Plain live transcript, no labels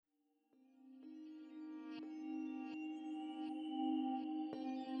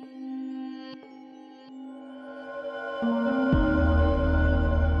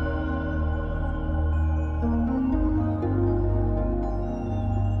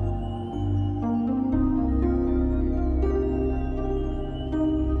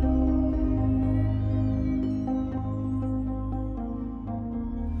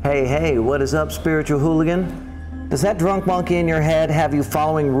Hey, hey, what is up, spiritual hooligan? Does that drunk monkey in your head have you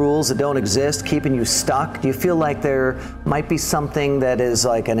following rules that don't exist, keeping you stuck? Do you feel like there might be something that is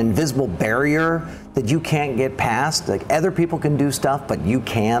like an invisible barrier that you can't get past? Like other people can do stuff, but you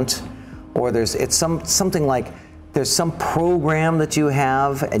can't? Or something like there's some program that you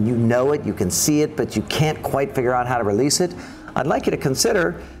have and you know it, you can see it, but you can't quite figure out how to release it? I'd like you to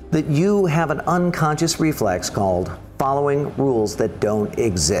consider that you have an unconscious reflex called following rules that don't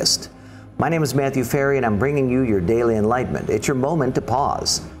exist. My name is Matthew Ferry, and I'm bringing you your daily enlightenment. It's your moment to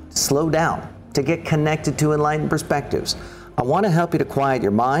pause, to slow down, to get connected to enlightened perspectives. I want to help you to quiet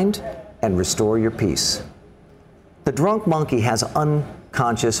your mind and restore your peace. The drunk monkey has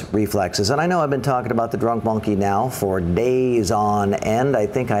unconscious reflexes, and I know I've been talking about the drunk monkey now for days on end. I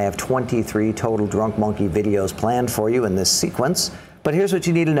think I have 23 total drunk monkey videos planned for you in this sequence, but here's what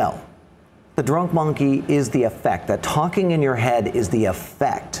you need to know. The drunk monkey is the effect. That talking in your head is the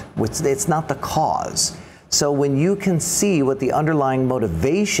effect. It's not the cause. So when you can see what the underlying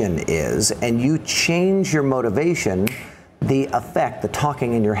motivation is and you change your motivation, the effect, the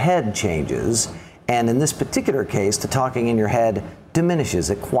talking in your head changes. And in this particular case, the talking in your head diminishes.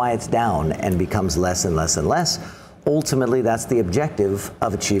 It quiets down and becomes less and less and less. Ultimately, that's the objective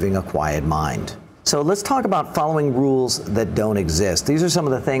of achieving a quiet mind. So let's talk about following rules that don't exist. These are some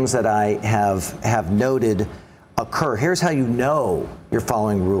of the things that I have noted occur. Here's how you know you're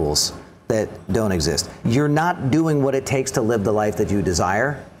following rules that don't exist. You're not doing what it takes to live the life that you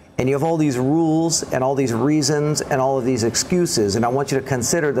desire, and you have all these rules and all these reasons and all of these excuses, and I want you to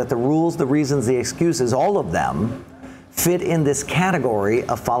consider that the rules, the reasons, the excuses, all of them fit in this category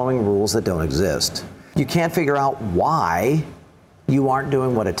of following rules that don't exist. You can't figure out why you aren't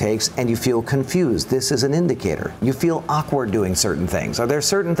doing what it takes, and you feel confused. This is an indicator. You feel awkward doing certain things. Are there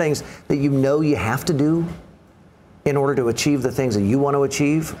certain things that you know you have to do in order to achieve the things that you want to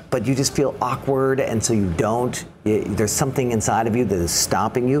achieve, but you just feel awkward, and so you don't? There's something inside of you that is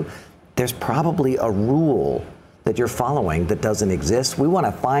stopping you. There's probably a rule that you're following that doesn't exist. We want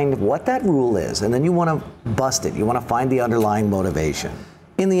to find what that rule is, and then you want to bust it. You want to find the underlying motivation.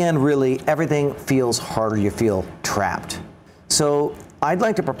 In the end, really, everything feels harder. You feel trapped. So I'd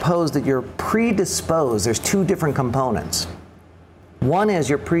like to propose that you're predisposed. There's two different components. One is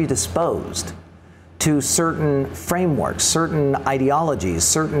you're predisposed to certain frameworks, certain ideologies,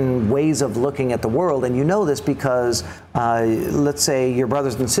 certain ways of looking at the world. And you know this because, let's say your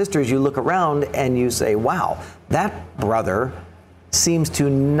brothers and sisters, you look around and you say, wow, that brother seems to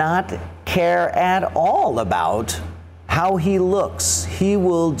not care at all about how he looks. He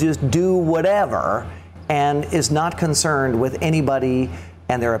will just do whatever and is not concerned with anybody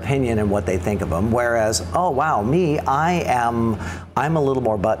and their opinion and what they think of them. Whereas, oh wow, me, I'm a little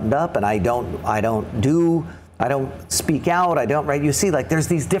more buttoned up, and I don't speak out, I don't, right? You see, like there's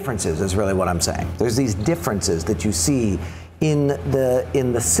these differences is really what I'm saying. There's these differences that you see in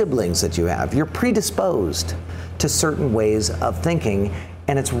the siblings that you have. You're predisposed to certain ways of thinking,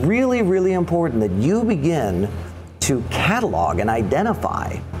 and it's really, really important that you begin to catalog and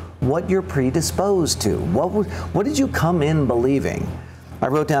identify what you're predisposed to. What did you come in believing? I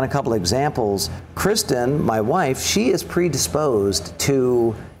wrote down a couple of examples. Kristen, my wife, she is predisposed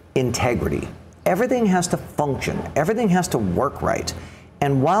to integrity. Everything has to function. Everything has to work right.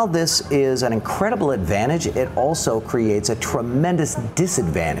 And while this is an incredible advantage, it also creates a tremendous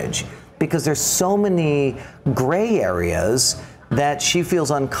disadvantage because there's so many gray areas that she feels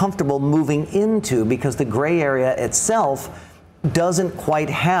uncomfortable moving into because the gray area itself doesn't quite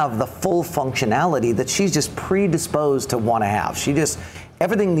have the full functionality that she's just predisposed to want to have.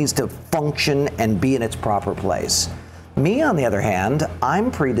 Everything needs to function and be in its proper place. Me, on the other hand, I'm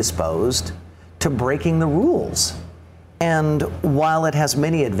predisposed to breaking the rules. And while it has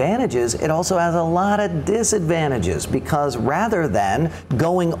many advantages, it also has a lot of disadvantages because rather than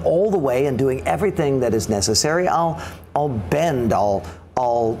going all the way and doing everything that is necessary, I'll bend, I'll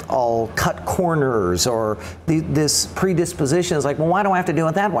cut corners, or this predisposition is like, well, why do I have to do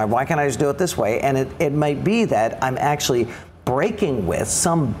it that way? Why can't I just do it this way? And it might be that I'm actually breaking with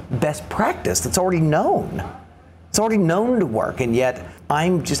some best practice that's already known. It's already known to work, and yet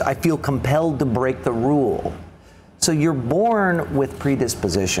I feel compelled to break the rule. So you're born with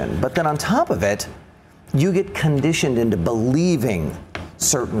predisposition, but then on top of it, you get conditioned into believing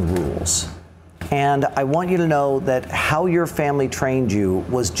certain rules. And I want you to know that how your family trained you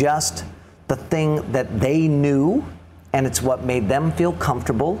was just the thing that they knew, and it's what made them feel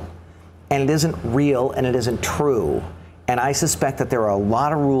comfortable, and it isn't real and it isn't true. And I suspect that there are a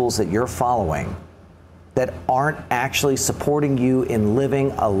lot of rules that you're following that aren't actually supporting you in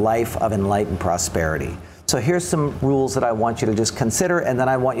living a life of enlightened prosperity. So here's some rules that I want you to just consider, and then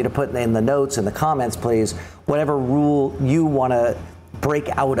I want you to put in the notes, in the comments, please, whatever rule you want to break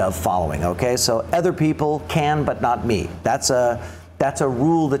out of following, okay? So other people can, but not me. That's a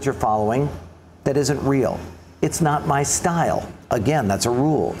rule that you're following that isn't real. It's not my style. Again, that's a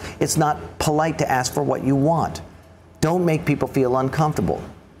rule. It's not polite to ask for what you want. Don't make people feel uncomfortable.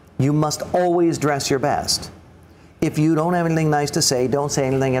 You must always dress your best. If you don't have anything nice to say, don't say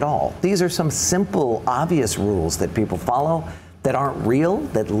anything at all. These are some simple, obvious rules that people follow that aren't real,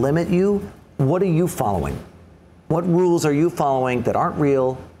 that limit you. What are you following? What rules are you following that aren't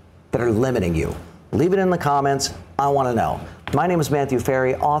real, that are limiting you? Leave it in the comments. I want to know. My name is Matthew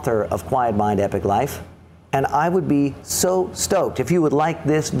Ferry, author of Quiet Mind, Epic Life, and I would be so stoked if you would like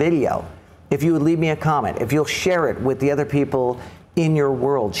this video, if you would leave me a comment, if you'll share it with the other people in your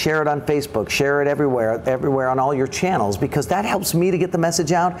world. Share it on Facebook, share it everywhere on all your channels, because that helps me to get the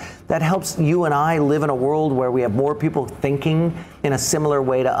message out. That helps you and I live in a world where we have more people thinking in a similar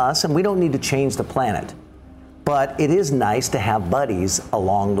way to us, and we don't need to change the planet. But it is nice to have buddies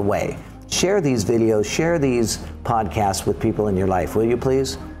along the way. Share these videos, share these podcasts with people in your life, will you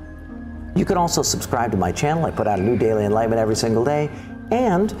please? You can also subscribe to my channel. I put out a new daily enlightenment every single day.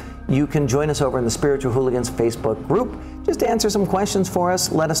 And you can join us over in the Spiritual Hooligans Facebook group. Just answer some questions for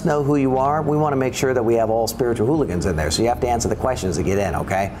us. Let us know who you are. We want to make sure that we have all spiritual hooligans in there. So you have to answer the questions to get in,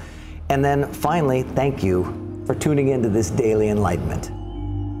 okay? And then finally, thank you for tuning into this daily enlightenment.